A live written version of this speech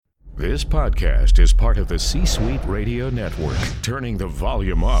This podcast is part of the C-Suite Radio Network, turning the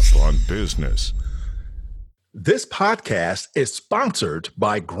volume up on business. This podcast is sponsored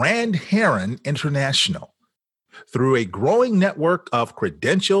by Grand Heron International. Through a growing network of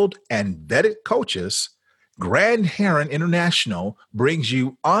credentialed and vetted coaches, Grand Heron International brings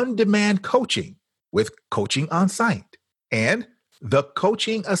you on-demand coaching with Coaching on Site and the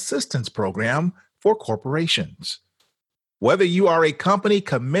Coaching Assistance Program for corporations. Whether you are a company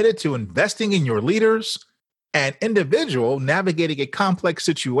committed to investing in your leaders, an individual navigating a complex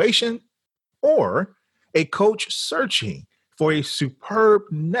situation, or a coach searching for a superb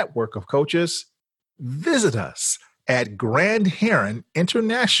network of coaches, visit us at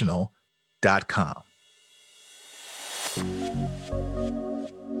grandheroninternational.com.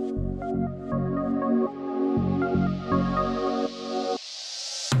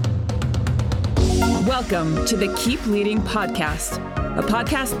 Welcome to the Keep Leading Podcast, a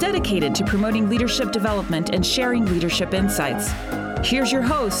podcast dedicated to promoting leadership development and sharing leadership insights. Here's your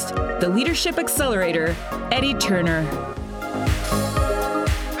host, the Leadership Accelerator, Eddie Turner.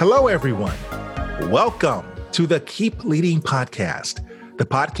 Hello, everyone. Welcome to the Keep Leading Podcast, the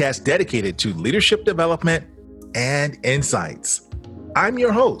podcast dedicated to leadership development and insights. I'm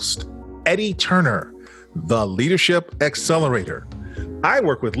your host, Eddie Turner, the Leadership Accelerator. I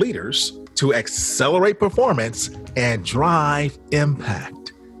work with leaders to accelerate performance and drive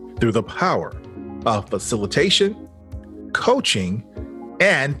impact through the power of facilitation, coaching,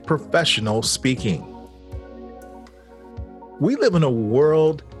 and professional speaking. We live in a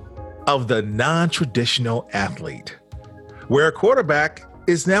world of the non-traditional athlete, where a quarterback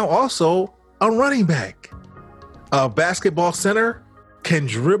is now also a running back. A basketball center can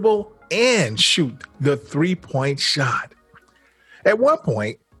dribble and shoot the three-point shot. At one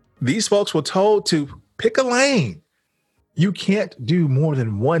point, these folks were told to pick a lane. You can't do more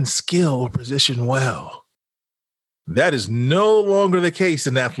than one skill or position well. That is no longer the case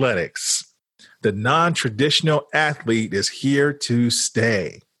in athletics. The non-traditional athlete is here to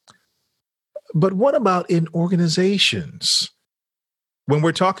stay. But what about in organizations? When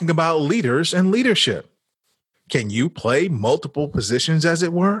we're talking about leaders and leadership, can you play multiple positions, as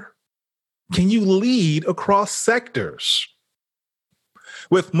it were? Can you lead across sectors?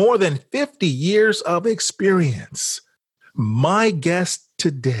 With more than 50 years of experience, my guest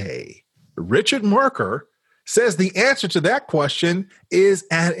today, Richard Marker, says the answer to that question is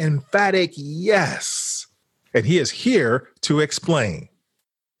an emphatic yes, and he is here to explain.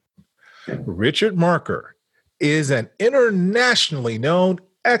 Richard Marker is an internationally known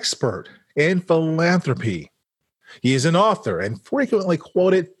expert in philanthropy. He is an author and frequently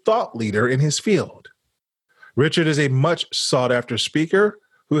quoted thought leader in his field. Richard is a much sought-after speaker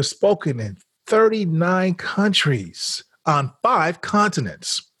who has spoken in 39 countries on 5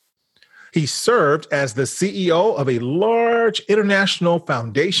 continents. He served as the CEO of a large international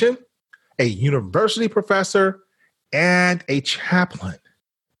foundation, a university professor, and a chaplain.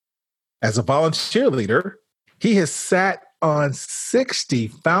 As a volunteer leader, he has sat on 60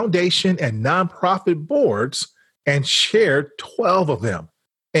 foundation and nonprofit boards and chaired 12 of them,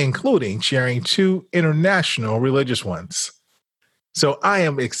 including chairing 2 international religious ones. So I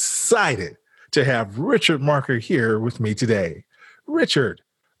am excited to have Richard Marker here with me today. Richard,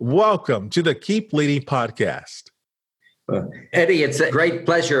 welcome to the Keep Leading Podcast. Eddie, it's a great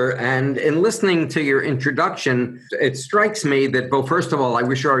pleasure. And in listening to your introduction, it strikes me that, well, first of all, I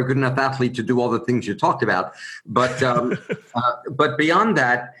wish you were a good enough athlete to do all the things you talked about. But but beyond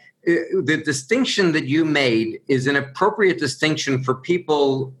that, the distinction that you made is an appropriate distinction for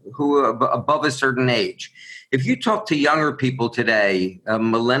people who are above a certain age. If you talk to younger people today,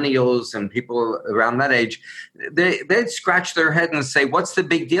 millennials and people around that age, they'd scratch their head and say, what's the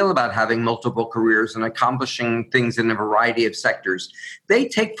big deal about having multiple careers and accomplishing things in a variety of sectors? They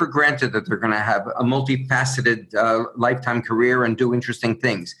take for granted that they're going to have a multifaceted lifetime career and do interesting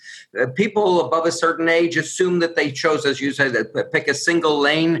things. People above a certain age assume that they chose, as you said, pick a single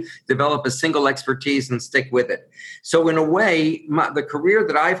lane, develop a single expertise, and stick with it. So in a way, the career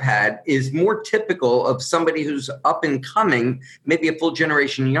that I've had is more typical of somebody who's up and coming, maybe a full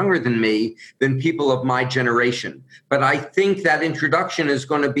generation younger than me, than people of my generation. But I think that introduction is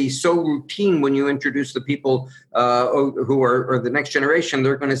going to be so routine when you introduce the people who are the next generation.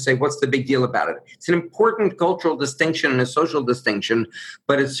 They're going to say, what's the big deal about it? It's an important cultural distinction and a social distinction,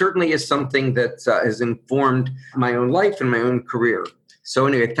 but it certainly is something that has informed my own life and my own career. So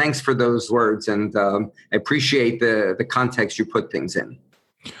anyway, thanks for those words, and I appreciate the context you put things in.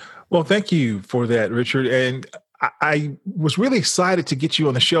 Well, thank you for that, Richard. And I was really excited to get you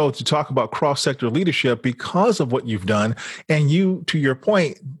on the show to talk about cross-sector leadership because of what you've done. And you, to your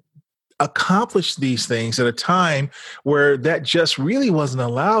point, accomplished these things at a time where that just really wasn't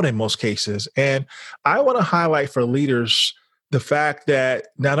allowed in most cases. And I want to highlight for leaders the fact that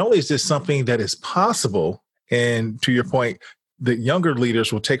not only is this something that is possible, and to your point, the younger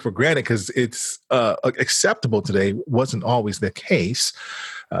leaders will take for granted because it's acceptable today, wasn't always the case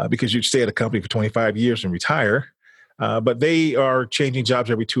because you'd stay at a company for 25 years and retire. But they are changing jobs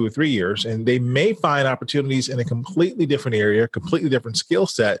every 2 or 3 years, and they may find opportunities in a completely different area, completely different skill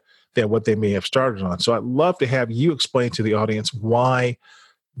set than what they may have started on. So I'd love to have you explain to the audience why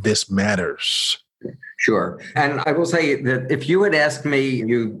this matters. Sure. And I will say that if you had asked me,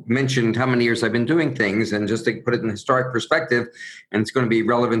 you mentioned how many years I've been doing things, and just to put it in historic perspective, and it's going to be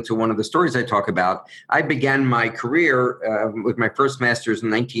relevant to one of the stories I talk about, I began my career with my first master's in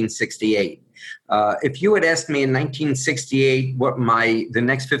 1968. If you had asked me in 1968 what the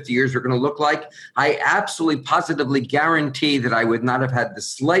next 50 years were going to look like, I absolutely positively guarantee that I would not have had the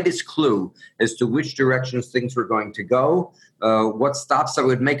slightest clue as to which directions things were going to go, what stops I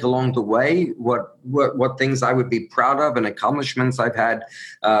would make along the way, what things I would be proud of and accomplishments I've had.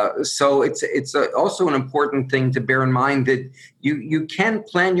 So it's also an important thing to bear in mind that you can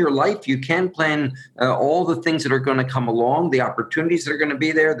plan your life. You can plan all the things that are going to come along, the opportunities that are going to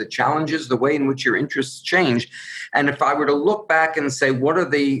be there, the challenges, the way in which your interests change. And if I were to look back and say, what are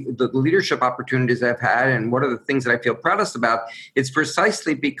the leadership opportunities I've had and what are the things that I feel proudest about, it's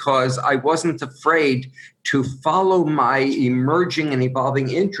precisely because I wasn't afraid to follow my emerging and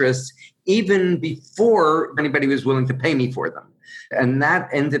evolving interests even before anybody was willing to pay me for them. And that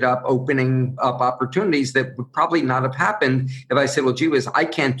ended up opening up opportunities that would probably not have happened if I said, well, gee whiz, I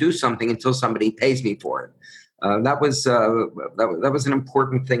can't do something until somebody pays me for it. That was an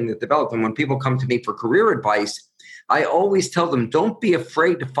important thing that developed. And when people come to me for career advice, I always tell them, don't be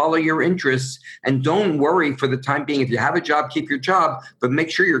afraid to follow your interests and don't worry for the time being. If you have a job, keep your job, but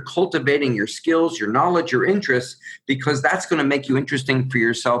make sure you're cultivating your skills, your knowledge, your interests, because that's going to make you interesting for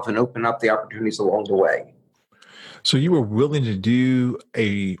yourself and open up the opportunities along the way. So you were willing to do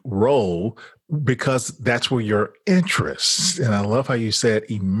a role because that's where your interests, and I love how you said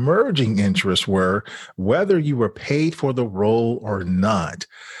emerging interests were, whether you were paid for the role or not.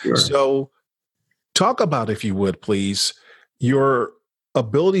 Sure. So talk about, if you would, please, your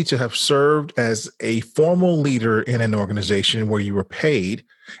ability to have served as a formal leader in an organization where you were paid,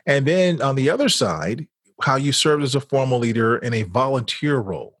 and then on the other side, how you served as a formal leader in a volunteer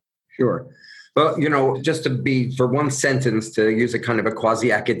role. Sure. Well, just to be, for one sentence, to use a kind of a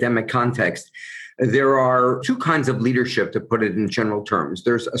quasi-academic context, there are two kinds of leadership, to put it in general terms.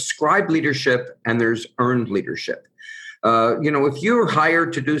 There's ascribed leadership and there's earned leadership. If you're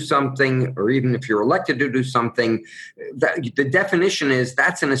hired to do something, or even if you're elected to do something, the definition is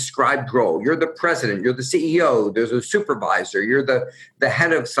that's an ascribed role. You're the president, you're the CEO, there's a supervisor, you're the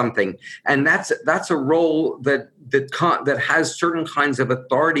head of something, and that's a role that has certain kinds of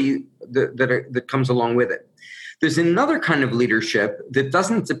authority that comes along with it. There's another kind of leadership that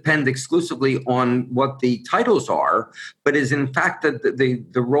doesn't depend exclusively on what the titles are, but is in fact the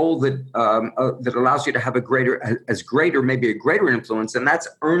role that allows you to have a greater influence, and that's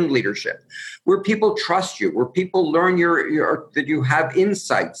earned leadership, where people trust you, where people learn that you have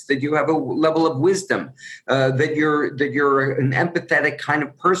insights, that you have a level of wisdom, that you're an empathetic kind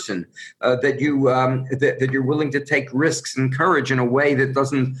of person, that you're willing to take risks and courage in a way that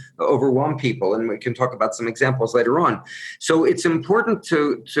doesn't overwhelm people, and we can talk about some examples later on. So it's important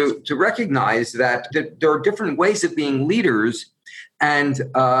to recognize that there are different ways of being leaders, and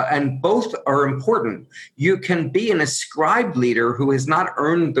both are important. You can be an ascribed leader who has not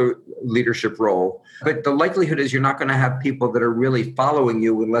earned the leadership role, but the likelihood is you're not going to have people that are really following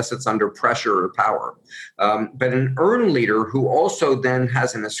you unless it's under pressure or power. But an earned leader who also then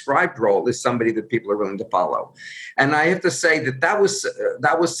has an ascribed role is somebody that people are willing to follow. And I have to say that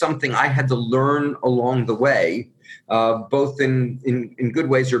was something I had to learn along the way, both in good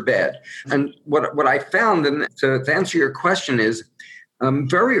ways or bad. And what I found, and to answer your question, is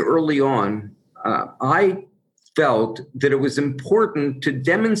very early on, I felt that it was important to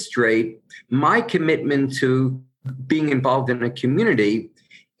demonstrate my commitment to being involved in a community,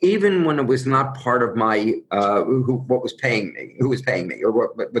 even when it was not part of my who was paying me, or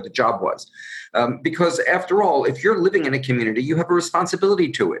what the job was. Because after all, if you're living in a community, you have a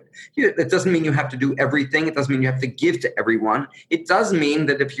responsibility to it. That doesn't mean you have to do everything. It doesn't mean you have to give to everyone. It does mean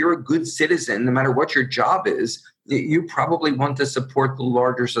that if you're a good citizen, no matter what your job is, you probably want to support the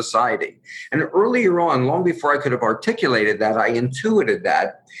larger society. And earlier on, long before I could have articulated that, I intuited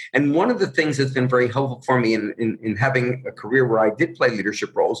that. And one of the things that's been very helpful for me in having a career where I did play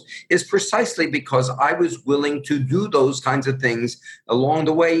leadership roles is precisely because I was willing to do those kinds of things along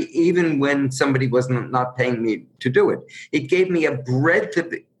the way, even when somebody was not paying me to do it. It gave me a breadth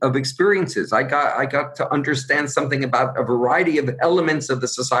of experiences. I got to understand something about a variety of elements of the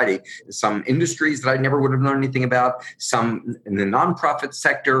society, some industries that I never would have known anything about, some in the nonprofit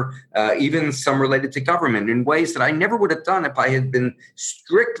sector, even some related to government in ways that I never would have done if I had been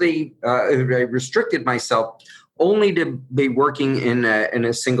strictly restricted myself only to be working in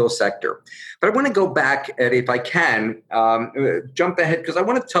a single sector. But I want to go back, Eddie, if I can, jump ahead, because I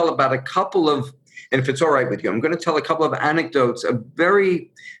want to tell about a couple of, and if it's all right with you, I'm going to tell a couple of anecdotes of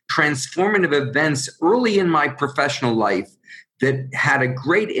very transformative events early in my professional life that had a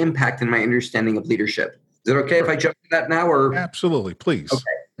great impact in my understanding of leadership. Is it okay if I jump to that now? Or Absolutely, please.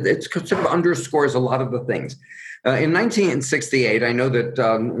 Okay. It sort of underscores a lot of the things. In 1968, I know that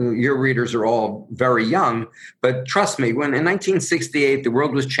your readers are all very young, but trust me, when in 1968 the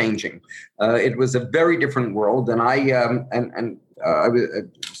world was changing, it was a very different world, and I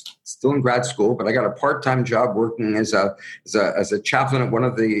was still in grad school, but I got a part-time job working as a chaplain at one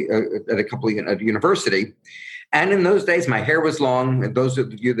of the at a couple of, at a university. And in those days, my hair was long. And those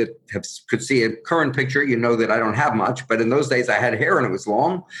of you that could see a current picture, you know that I don't have much. But in those days, I had hair and it was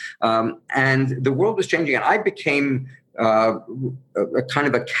long. And the world was changing. And I became a kind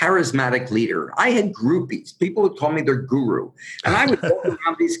of a charismatic leader. I had groupies. People would call me their guru. And I would walk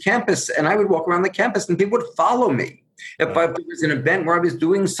around the campus and people would follow me. If there was an event where I was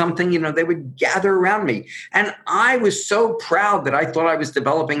doing something, they would gather around me. And I was so proud that I thought I was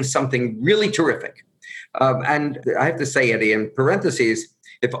developing something really terrific. And I have to say, Eddie, in parentheses,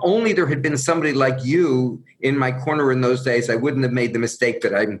 if only there had been somebody like you in my corner in those days, I wouldn't have made the mistake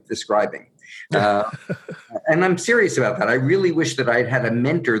that I'm describing. And I'm serious about that. I really wish that I'd had a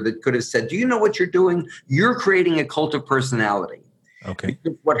mentor that could have said, do you know what you're doing? You're creating a cult of personality. Okay.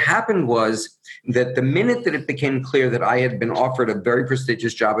 Because what happened was that the minute that it became clear that I had been offered a very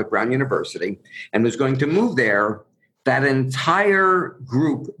prestigious job at Brown University and was going to move there, that entire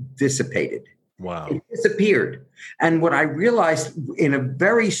group dissipated. Wow. It disappeared. And what I realized in a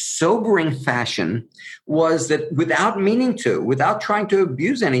very sobering fashion was that without trying to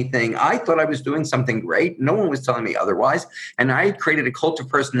abuse anything, I thought I was doing something great. No one was telling me otherwise. And I had created a cult of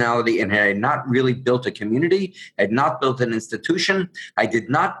personality and had not really built a community, had not built an institution. I did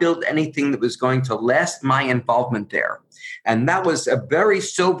not build anything that was going to last my involvement there. And that was a very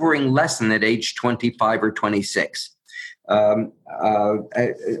sobering lesson at age 25 or 26. So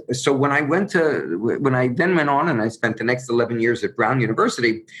when I then went on and I spent the next 11 years at Brown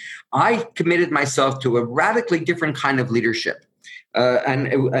University, I committed myself to a radically different kind of leadership.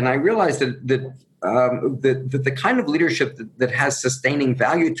 And I realized that the kind of leadership that has sustaining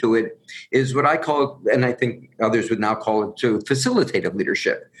value to it is what I call, and I think others would now call it too, facilitative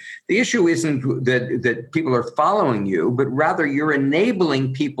leadership. The issue isn't that people are following you, but rather you're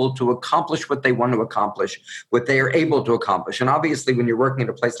enabling people to accomplish what they want to accomplish, what they are able to accomplish. And obviously, when you're working at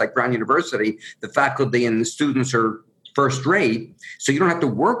a place like Brown University, the faculty and the students are first rate, so you don't have to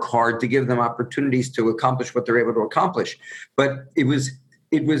work hard to give them opportunities to accomplish what they're able to accomplish. But I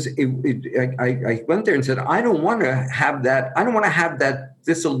went there and said, I don't want to have that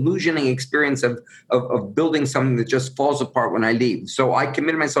disillusioning experience of building something that just falls apart when I leave. So I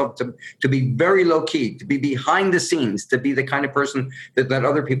committed myself to be very low key, to be behind the scenes, to be the kind of person that let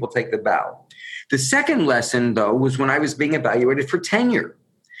other people take the bow. The second lesson, though, was when I was being evaluated for tenure.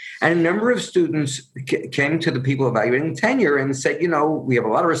 And a number of students came to the people evaluating tenure and said, we have a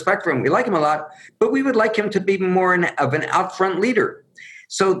lot of respect for him. We like him a lot, but we would like him to be more of an out front leader.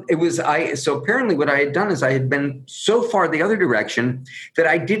 So apparently what I had done is I had been so far the other direction that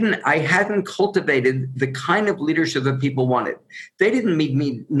I hadn't cultivated the kind of leadership that people wanted. They didn't need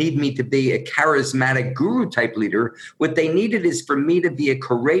me to be a charismatic guru type leader. What they needed is for me to be a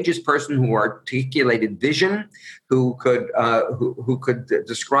courageous person who articulated vision, who could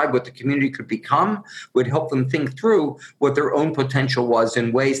describe what the community could become, would help them think through what their own potential was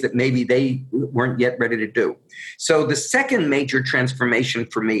in ways that maybe they weren't yet ready to do. So the second major transformation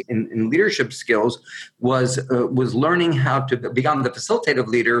foundation for me in leadership skills was learning how to become the facilitative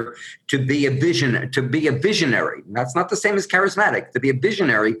leader, to be a visionary. That's not the same as charismatic. To be a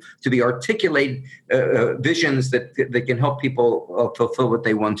visionary, to articulate visions that can help people fulfill what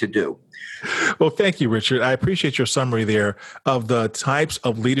they want to do. Well, thank you, Richard. I appreciate your summary there of the types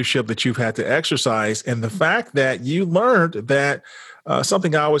of leadership that you've had to exercise, and the fact that you learned that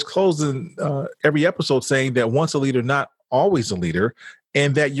something I always close in every episode saying that once a leader, not always a leader,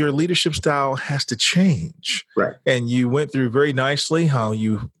 and that your leadership style has to change. Right. And you went through very nicely how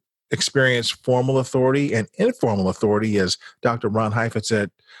you experienced formal authority and informal authority, as Dr. Ron Heifetz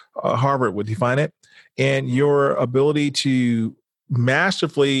at Harvard would define it, and your ability to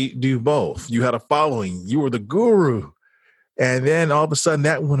masterfully do both. You had a following, you were the guru, and then all of a sudden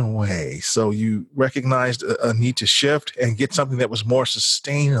that went away. So you recognized a need to shift and get something that was more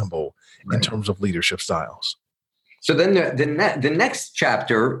sustainable in terms of leadership styles. So then the next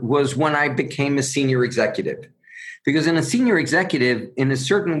chapter was when I became a senior executive. Because in a senior executive, in a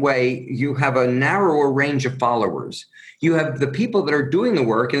certain way, you have a narrower range of followers. You have the people that are doing the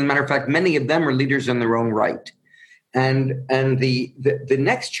work. As a matter of fact, many of them are leaders in their own right. And the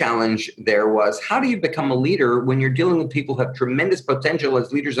next challenge there was, how do you become a leader when you're dealing with people who have tremendous potential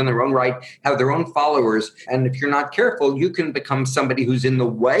as leaders in their own right, have their own followers, and if you're not careful, you can become somebody who's in the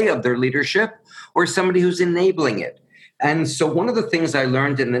way of their leadership or somebody who's enabling it. And so one of the things I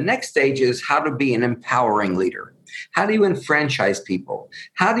learned in the next stage is how to be an empowering leader. How do you enfranchise people?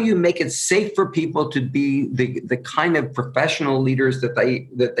 How do you make it safe for people to be the kind of professional leaders that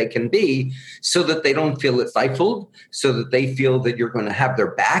they can be, so that they don't feel stifled, so that they feel that you're going to have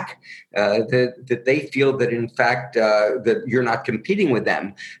their back, that they feel that in fact that you're not competing with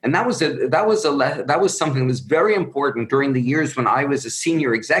them. And that was something that was very important during the years when I was a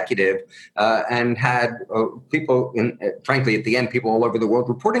senior executive and had people, frankly, at the end, people all over the world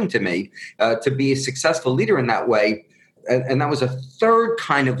reporting to me to be a successful leader in that way. And that was a third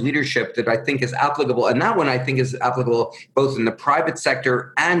kind of leadership that I think is applicable. And that one I think is applicable both in the private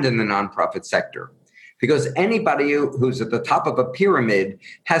sector and in the nonprofit sector. Because anybody who's at the top of a pyramid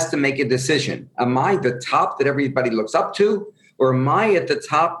has to make a decision. Am I the top that everybody looks up to? Or am I at the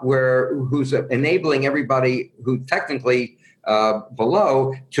top who's enabling everybody who technically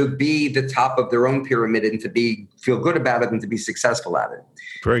below to be the top of their own pyramid and to feel good about it and to be successful at it?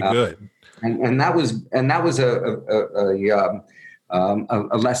 Very good. And that was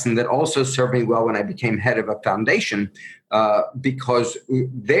a lesson that also served me well when I became head of a foundation, because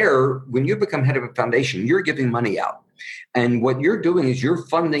when you become head of a foundation, you're giving money out. And what you're doing is you're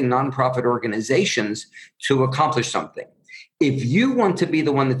funding nonprofit organizations to accomplish something. If you want to be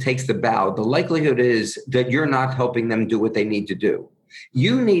the one that takes the bow, the likelihood is that you're not helping them do what they need to do.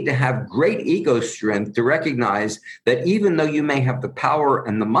 You need to have great ego strength to recognize that even though you may have the power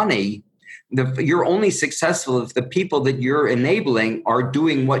and the money, you're only successful if the people that you're enabling are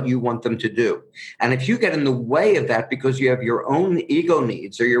doing what you want them to do. And if you get in the way of that because you have your own ego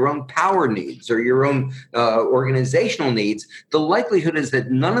needs or your own power needs or your own organizational needs, the likelihood is that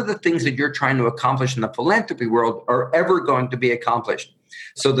none of the things that you're trying to accomplish in the philanthropy world are ever going to be accomplished.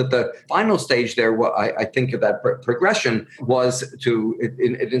 So that the final stage there, what I think of that progression was to,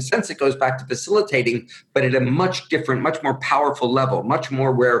 in a sense, it goes back to facilitating, but at a much different, much more powerful level, much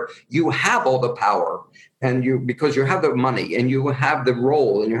more where you have all the power and because you have the money and you have the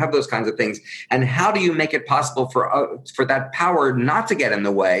role and you have those kinds of things. And how do you make it possible for that power not to get in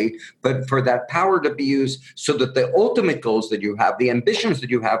the way, but for that power to be used so that the ultimate goals that you have, the ambitions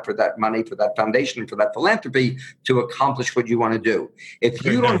that you have for that money, for that foundation, for that philanthropy, to accomplish what you want to do. If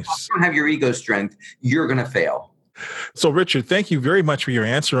you don't have your ego strength, you're going to fail. So, Richard, thank you very much for your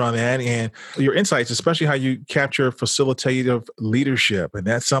answer on that and your insights, especially how you capture facilitative leadership. And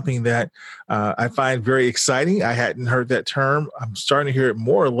that's something that I find very exciting. I hadn't heard that term. I'm starting to hear it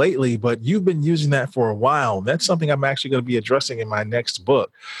more lately, but you've been using that for a while. That's something I'm actually going to be addressing in my next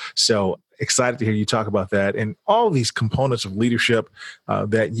book. So excited to hear you talk about that and all these components of leadership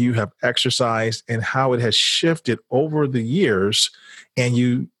that you have exercised and how it has shifted over the years. And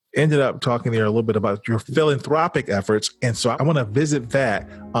you ended up talking there a little bit about your philanthropic efforts. And so I want to visit that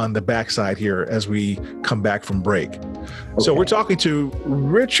on the backside here as we come back from break. Okay. So we're talking to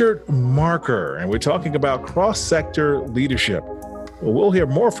Richard Marker, and we're talking about cross-sector leadership. Well, we'll hear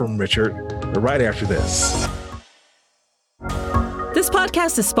more from Richard right after this. This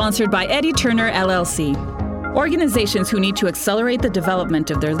podcast is sponsored by Eddie Turner, LLC. Organizations who need to accelerate the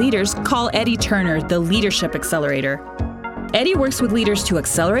development of their leaders call Eddie Turner the Leadership Accelerator. Eddie works with leaders to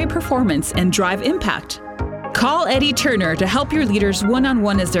accelerate performance and drive impact. Call Eddie Turner to help your leaders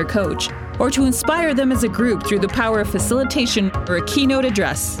one-on-one as their coach, or to inspire them as a group through the power of facilitation or a keynote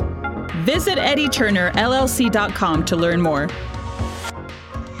address. Visit EddieTurnerLLC.com to learn more.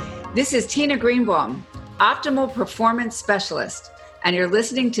 This is Tina Greenbaum, Optimal Performance Specialist, and you're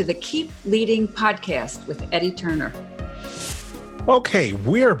listening to the Keep Leading podcast with Eddie Turner. Okay,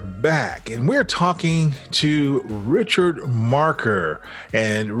 we're back and we're talking to Richard Marker.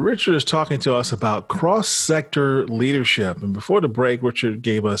 And Richard is talking to us about cross-sector leadership. And before the break, Richard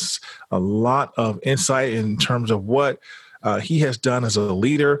gave us a lot of insight in terms of what he has done as a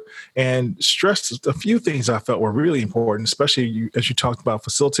leader and stressed a few things I felt were really important, especially as you talked about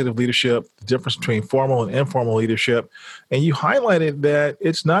facilitative leadership, the difference between formal and informal leadership. And you highlighted that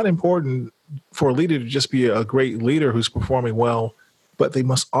it's not important for a leader to just be a great leader who's performing well, but they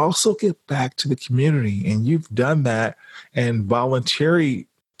must also get back to the community. And you've done that in voluntary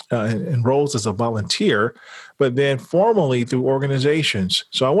in roles as a volunteer, but then formally through organizations.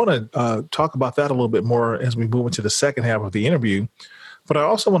 So I want to talk about that a little bit more as we move into the second half of the interview. But I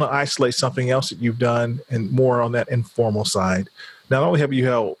also want to isolate something else that you've done and more on that informal side. Not only have you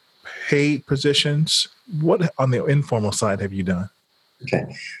held paid positions, what on the informal side have you done? Okay.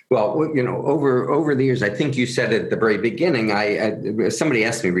 Well, over the years, I think you said at the very beginning, somebody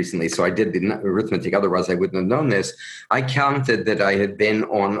asked me recently, so I did the arithmetic. Otherwise, I wouldn't have known this. I counted that I had been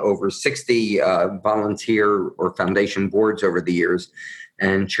on over 60 volunteer or foundation boards over the years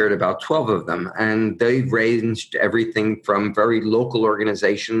and chaired about 12 of them. And they've ranged everything from very local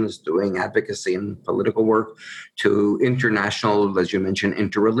organizations doing advocacy and political work to international, as you mentioned,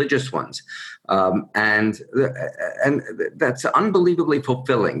 interreligious ones. And that's unbelievably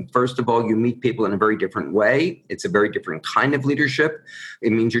fulfilling. First of all, you meet people in a very different way. It's a very different kind of leadership.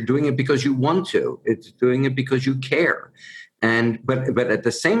 It means you're doing it because you want to. It's doing it because you care. But at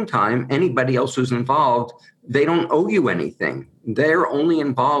the same time, anybody else who's involved, they don't owe you anything. They're only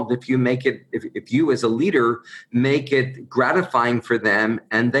involved if you make it, if you as a leader make it gratifying for them,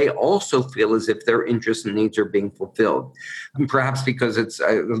 and they also feel as if their interests and needs are being fulfilled. And perhaps because it's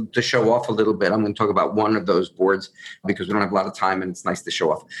to show off a little bit, I'm going to talk about one of those boards because we don't have a lot of time and it's nice to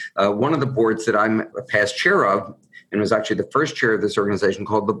show off. One of the boards that I'm a past chair of, and was actually the first chair of this organization,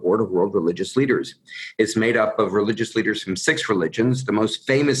 called the Board of World Religious Leaders. It's made up of religious leaders from 6 religions, the most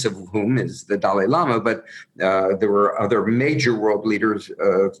famous of whom is the Dalai Lama, but there were other major world leaders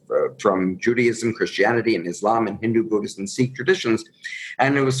from Judaism, Christianity, and Islam, and Hindu, Buddhist, and Sikh traditions.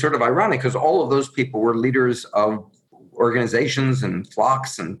 And it was sort of ironic because all of those people were leaders of organizations and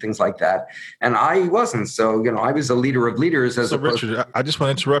flocks and things like that. And I wasn't. So, I was a leader of leaders. So Richard, I just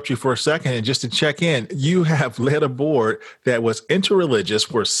want to interrupt you for a second and just to check in. You have led a board that was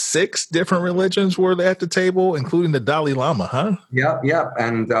interreligious where 6 different religions were at the table, including the Dalai Lama, huh? Yeah.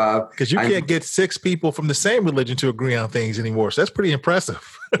 And because you can't get 6 people from the same religion to agree on things anymore. So that's pretty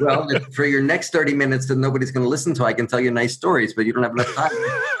impressive. Well, for your next 30 minutes that nobody's going to listen to, I can tell you nice stories, but you don't have enough time.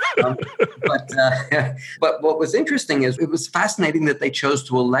 But what was interesting is it was fascinating that they chose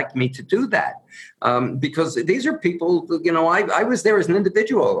to elect me to do that. Because these are people, I was there as an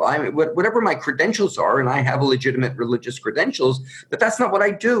individual. Whatever my credentials are, and I have legitimate religious credentials, but that's not what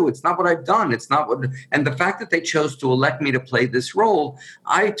I do. It's not what I've done. And the fact that they chose to elect me to play this role,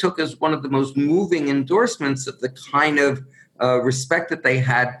 I took as one of the most moving endorsements of the kind of respect that they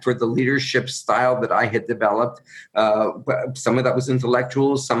had for the leadership style that I had developed. Some of that was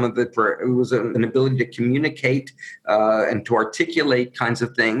intellectual. Some of it was an ability to communicate and to articulate kinds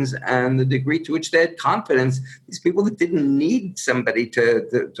of things, and the degree to which they had confidence. These people that didn't need somebody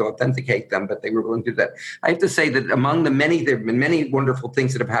to authenticate them, but they were willing to do that. I have to say that there have been many wonderful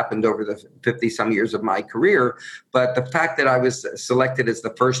things that have happened over the 50-some years of my career, but the fact that I was selected as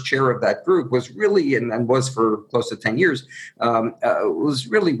the first chair of that group was really, and was for close to 10 years, was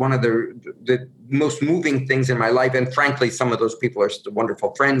really one of the most moving things in my life. And frankly, some of those people are still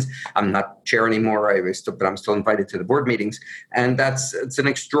wonderful friends. I'm not chair anymore, but I'm still invited to the board meetings. And it's an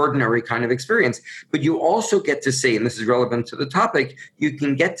extraordinary kind of experience. But you also get to see, and this is relevant to the topic, you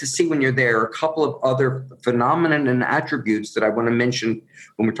can get to see when you're there a couple of other phenomena and attributes that I want to mention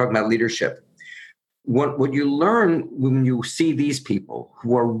when we're talking about leadership. What you learn when you see these people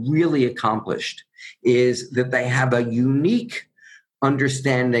who are really accomplished is that they have a unique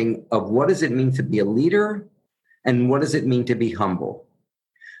understanding of what does it mean to be a leader and what does it mean to be humble.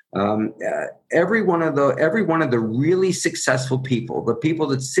 Every one of the really successful people, the people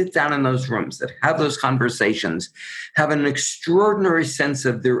that sit down in those rooms, that have those conversations, have an extraordinary sense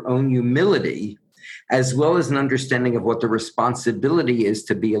of their own humility, as well as an understanding of what the responsibility is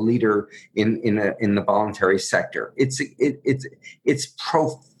to be a leader in the voluntary sector. It's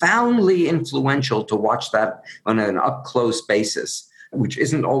profoundly influential to watch that on an up close basis. which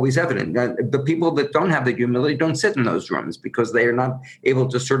isn't always evident. The people that don't have the humility don't sit in those rooms because they are not able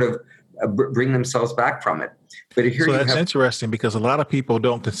to sort of bring themselves back from it. But here so that's interesting because a lot of people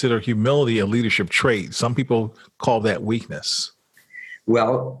don't consider humility a leadership trait. Some people call that weakness.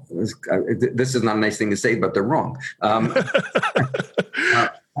 Well, this is not a nice thing to say, but they're wrong.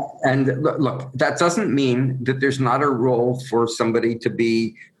 And look, that doesn't mean that there's not a role for somebody to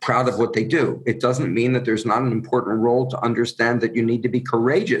be proud of what they do. It doesn't mean that there's not an important role to understand that you need to be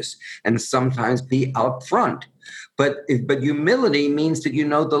courageous and sometimes be out front. But humility means that you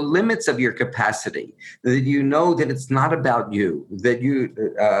know the limits of your capacity, that you know that it's not about you, that you,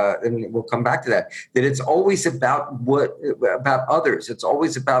 and we'll come back to that it's always about others. It's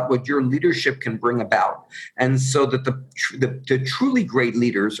always about what your leadership can bring about. And so that the truly great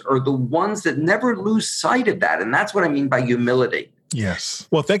leaders are the ones that never lose sight of that. And that's what I mean by humility. Yes.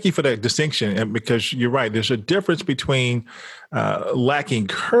 Well, thank you for that distinction. And because you're right, there's a difference between lacking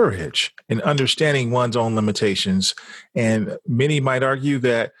courage and understanding one's own limitations. And many might argue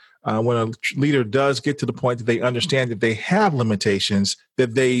that when a leader does get to the point that they understand that they have limitations,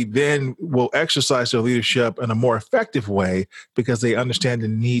 that they then will exercise their leadership in a more effective way because they understand the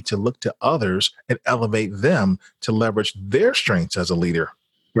need to look to others and elevate them to leverage their strengths as a leader.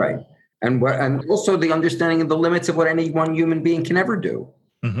 Right. And also the understanding of the limits of what any one human being can ever do.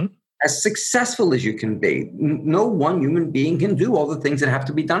 Mm-hmm. As successful as you can be, no one human being can do all the things that have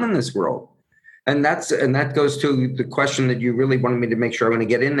to be done in this world. And that goes to the question that you really wanted me to make sure I want to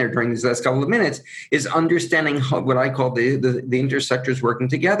get in there during these last couple of minutes, is understanding what I call the intersectors working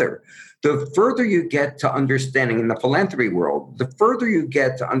together. The further you get to understanding in the philanthropy world, the further you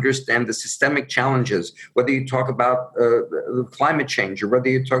get to understand the systemic challenges, whether you talk about climate change or whether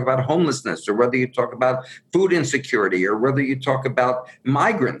you talk about homelessness or whether you talk about food insecurity or whether you talk about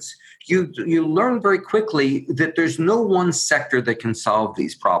migrants, you learn very quickly that there's no one sector that can solve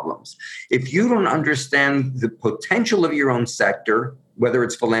these problems. If you don't understand the potential of your own sector, whether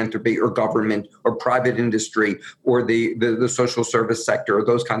it's philanthropy or government or private industry or the social service sector or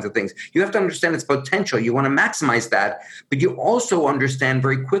those kinds of things, you have to understand its potential. You want to maximize that, but you also understand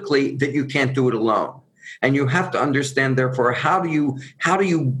very quickly that you can't do it alone. And you have to understand, therefore, how do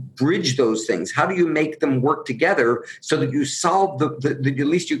you bridge those things? How do you make them work together so that you solve that at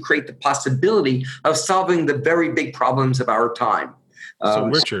least you create the possibility of solving the very big problems of our time? So,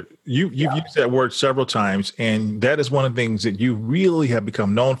 Richard, you've used that word several times, and that is one of the things that you really have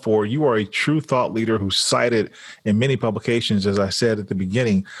become known for. You are a true thought leader who's cited in many publications, as I said at the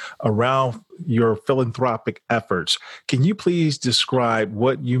beginning, around your philanthropic efforts. Can you please describe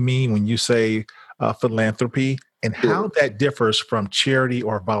what you mean when you say philanthropy and how that differs from charity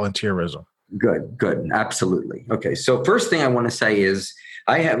or volunteerism? Good. Absolutely. Okay. So first thing I want to say is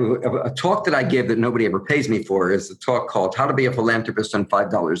I have a talk that I give that nobody ever pays me for is a talk called How to Be a Philanthropist on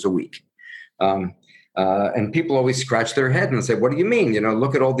 $5 a Week. And people always scratch their head and say, what do you mean?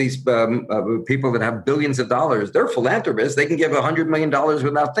 Look at all these people that have billions of dollars. They're philanthropists. They can give $100 million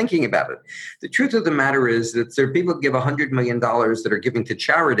without thinking about it. The truth of the matter is that there are people that give $100 million that are giving to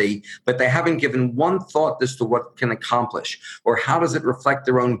charity, but they haven't given one thought as to what it can accomplish, or how does it reflect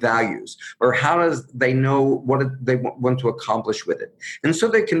their own values, or how does they know what they want to accomplish with it. And so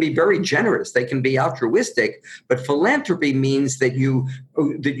they can be very generous. They can be altruistic, but philanthropy means that you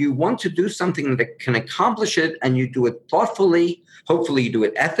want to do something that can accomplish it, and you do it thoughtfully. Hopefully you do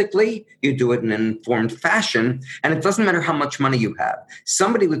it ethically, you do it in an informed fashion, and it doesn't matter how much money you have.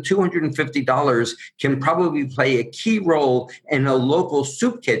 Somebody with $250 can probably play a key role in a local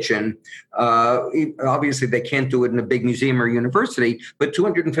soup kitchen. Obviously, they can't do it in a big museum or university, but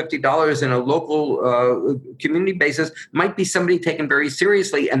 $250 in a local community basis might be somebody taken very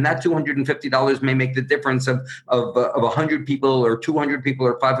seriously, and that $250 may make the difference of 100 people or 200 people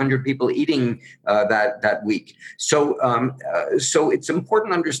or 500 people eating that week. So it's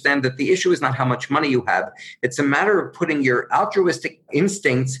important to understand that the issue is not how much money you have. It's a matter of putting your altruistic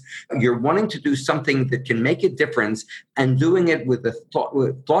instincts, you're wanting to do something that can make a difference, and doing it with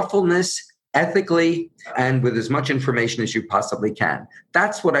thoughtfulness, ethically, and with as much information as you possibly can.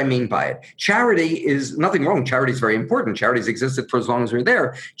 That's what I mean by it. Charity is nothing wrong. Charity is very important. Charity's existed for as long as we're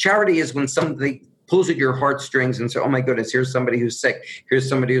there. Charity is when somebody pulls at your heartstrings and say, oh my goodness, here's somebody who's sick. Here's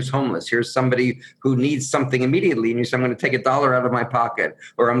somebody who's homeless. Here's somebody who needs something immediately. And you say, I'm going to take $1 out of my pocket,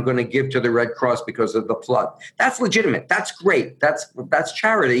 or I'm going to give to the Red Cross because of the flood. That's legitimate. That's great. That's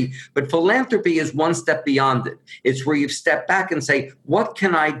charity. But philanthropy is one step beyond it. It's where you step back and say, what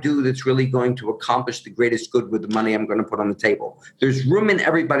can I do that's really going to accomplish the greatest good with the money I'm going to put on the table? There's room in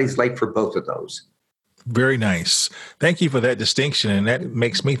everybody's life for both of those. Very nice. Thank you for that distinction. And that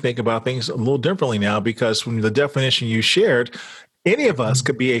makes me think about things a little differently now, because from the definition you shared, Any of us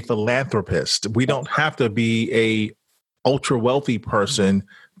could be a philanthropist. We don't have to be a ultra wealthy person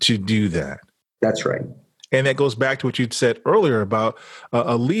to do that. That's right. And that goes back to what you said earlier about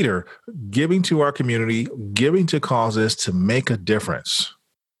a leader giving to our community, giving to causes to make a difference.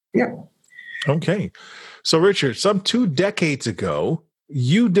 Yeah. Okay. So, Richard, some 2 decades ago,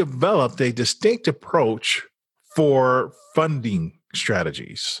 you developed a distinct approach for funding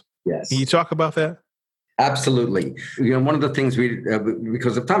strategies. Yes. Can you talk about that? Absolutely. One of the things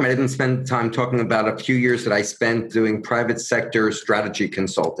because of time, I didn't spend time talking about a few years that I spent doing private sector strategy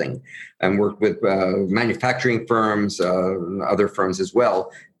consulting and worked with manufacturing firms, other firms as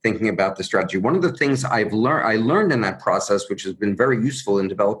well, thinking about the strategy. One of the things I learned in that process, which has been very useful in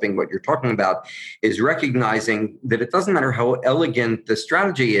developing what you're talking about, is recognizing that it doesn't matter how elegant the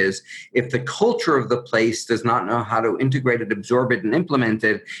strategy is, if the culture of the place does not know how to integrate it, absorb it, and implement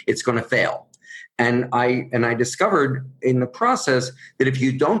it, it's going to fail. And I discovered in the process that if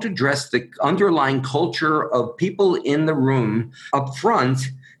you don't address the underlying culture of people in the room up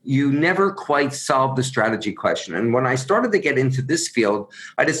front, you never quite solve the strategy question. And when I started to get into this field,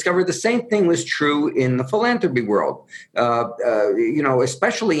 I discovered the same thing was true in the philanthropy world,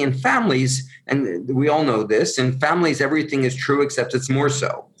 especially in families. And we all know this. In families, everything is true, except it's more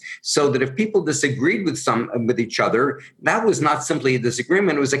so. So that if people disagreed with each other, that was not simply a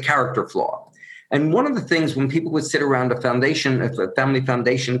disagreement, it was a character flaw. And one of the things when people would sit around a family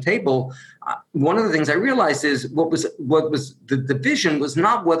foundation table, one of the things I realized is what was the division was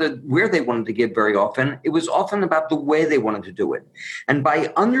not where they wanted to give very often. It was often about the way they wanted to do it. And by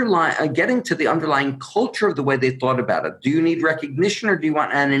getting to the underlying culture of the way they thought about it, do you need recognition or do you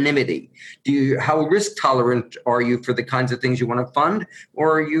want anonymity? How risk tolerant are you for the kinds of things you want to fund,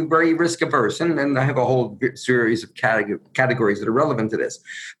 or are you very risk averse? And I have a whole series of categories that are relevant to this.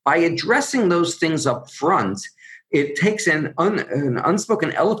 By addressing those things up front, it takes an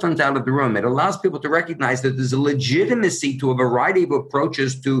unspoken elephant out of the room. It allows people to recognize that there's a legitimacy to a variety of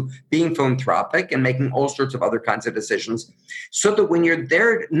approaches to being philanthropic and making all sorts of other kinds of decisions, so that when you're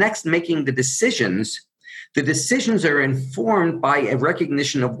there next making the decisions are informed by a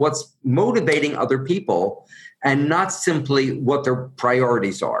recognition of what's motivating other people and not simply what their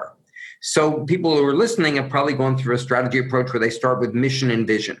priorities are. So people who are listening have probably gone through a strategy approach where they start with mission and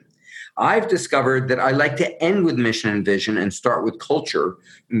vision. I've discovered that I like to end with mission and vision and start with culture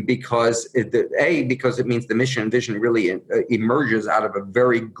because it means the mission and vision really emerges out of a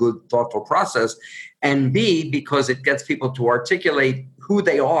very good, thoughtful process, and B, because it gets people to articulate who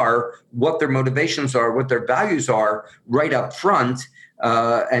they are, what their motivations are, what their values are right up front,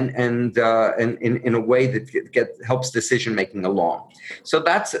 and in a way that helps decision making along. So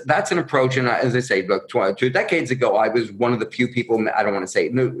that's an approach. And as I say, look, 2 decades ago, I was one of the few people. I don't want to say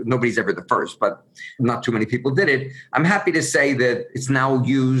nobody's ever the first, but not too many people did it. I'm happy to say that it's now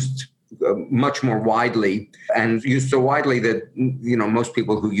used much more widely, and used so widely that most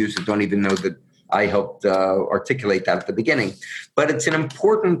people who use it don't even know that I helped articulate that at the beginning. But it's an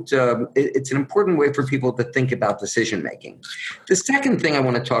important way for people to think about decision making. The second thing I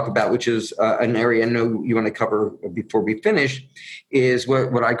want to talk about, which is an area I know you want to cover before we finish, is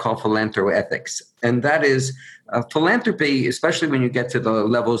what I call philanthroethics. And that is philanthropy, especially when you get to the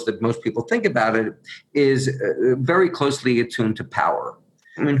levels that most people think about it, is very closely attuned to power.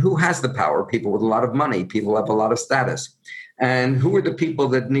 I mean, who has the power? People with a lot of money, people who have a lot of status. And who are the people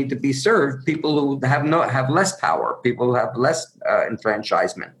that need to be served? People who have less power, people who have less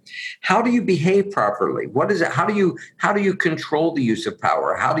enfranchisement. How do you behave properly? What is it? How do you control the use of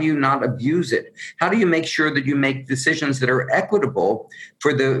power? How do you not abuse it? How do you make sure that you make decisions that are equitable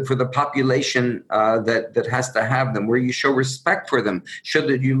for the population that has to have them, where you show respect for them, so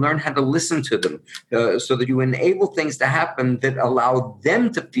that you learn how to listen to them, so that you enable things to happen that allow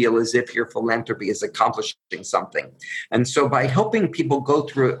them to feel as if your philanthropy is accomplishing something. And so by helping people go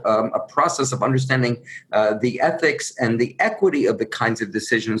through a process of understanding the ethics and the equity of the kinds of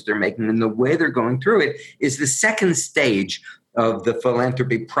decisions they're making and the way they're going through it is the second stage of the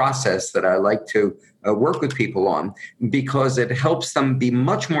philanthropy process that I like to work with people on, because it helps them be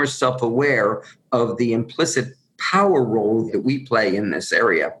much more self-aware of the implicit power role that we play in this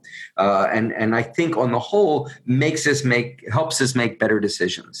area. And I think on the whole helps us make better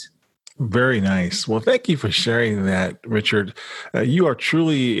decisions. Very nice. Well, thank you for sharing that, Richard. You are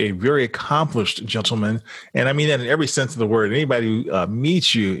truly a very accomplished gentleman. And I mean that in every sense of the word. Anybody who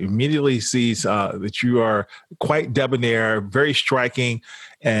meets you immediately sees that you are quite debonair, very striking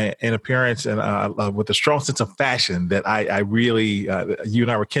in appearance, and with a strong sense of fashion that I really, you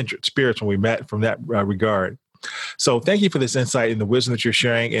and I were kindred spirits when we met from that regard. So thank you for this insight and the wisdom that you're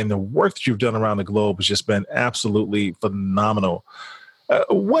sharing, and the work that you've done around the globe has just been absolutely phenomenal.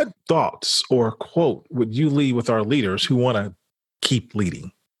 What thoughts or quote would you leave with our leaders who want to keep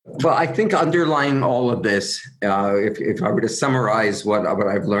leading? Well, I think underlying all of this, if I were to summarize what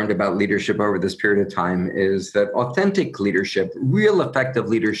I've learned about leadership over this period of time, is that authentic leadership, real effective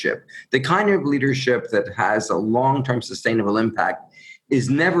leadership, the kind of leadership that has a long-term sustainable impact, is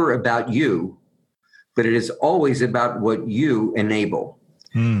never about you, but it is always about what you enable.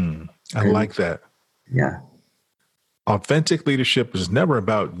 I like that. Yeah. Authentic leadership is never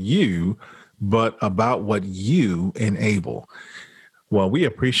about you, but about what you enable. Well, we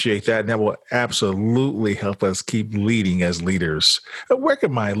appreciate that, and that will absolutely help us keep leading as leaders. Where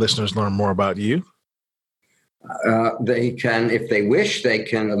can my listeners learn more about you? They can, if they wish, they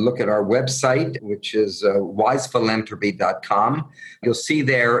can look at our website, which is wisephilanthropy.com. You'll see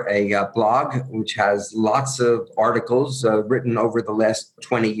there a blog which has lots of articles written over the last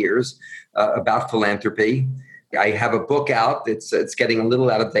 20 years about philanthropy. I have a book out. It's getting a little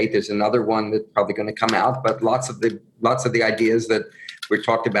out of date. There's another one that's probably going to come out, but lots of the ideas that we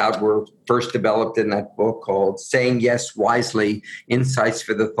talked about were first developed in that book called Saying Yes Wisely, Insights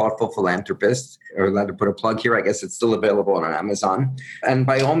for the Thoughtful Philanthropist. Or allowed to put a plug here. I guess it's still available on Amazon. And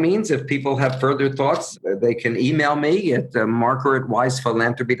by all means, if people have further thoughts, they can email me at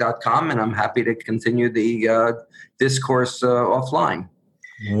marker@wisephilanthropy.com, and I'm happy to continue the discourse offline.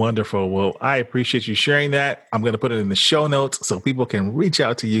 Wonderful. Well, I appreciate you sharing that. I'm going to put it in the show notes so people can reach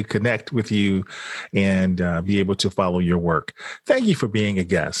out to you, connect with you, and be able to follow your work. Thank you for being a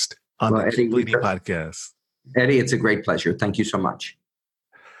guest on the Keep Leading podcast. Eddie, it's a great pleasure. Thank you so much.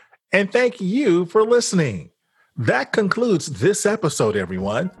 And thank you for listening. That concludes this episode,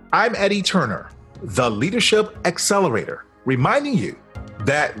 everyone. I'm Eddie Turner, the Leadership Accelerator, reminding you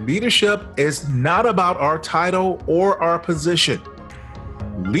that leadership is not about our title or our position.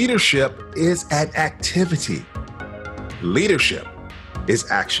 Leadership is an activity. Leadership is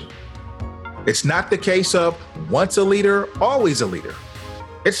action. It's not the case of once a leader, always a leader.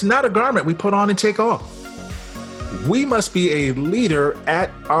 It's not a garment we put on and take off. We must be a leader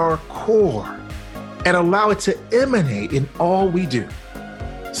at our core and allow it to emanate in all we do.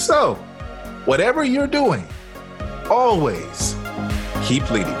 So, whatever you're doing, always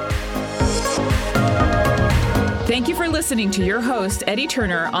keep leading. Thank you for listening to your host, Eddie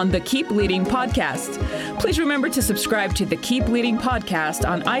Turner, on the Keep Leading podcast. Please remember to subscribe to the Keep Leading podcast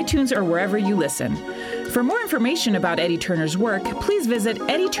on iTunes or wherever you listen. For more information about Eddie Turner's work, please visit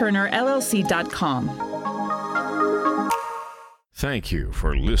eddieturnerllc.com. Thank you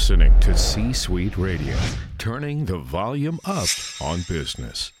for listening to C-Suite Radio, turning the volume up on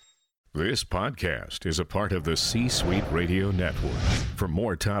business. This podcast is a part of the C-Suite Radio Network. For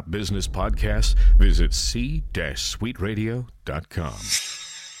more top business podcasts, visit c-suiteradio.com.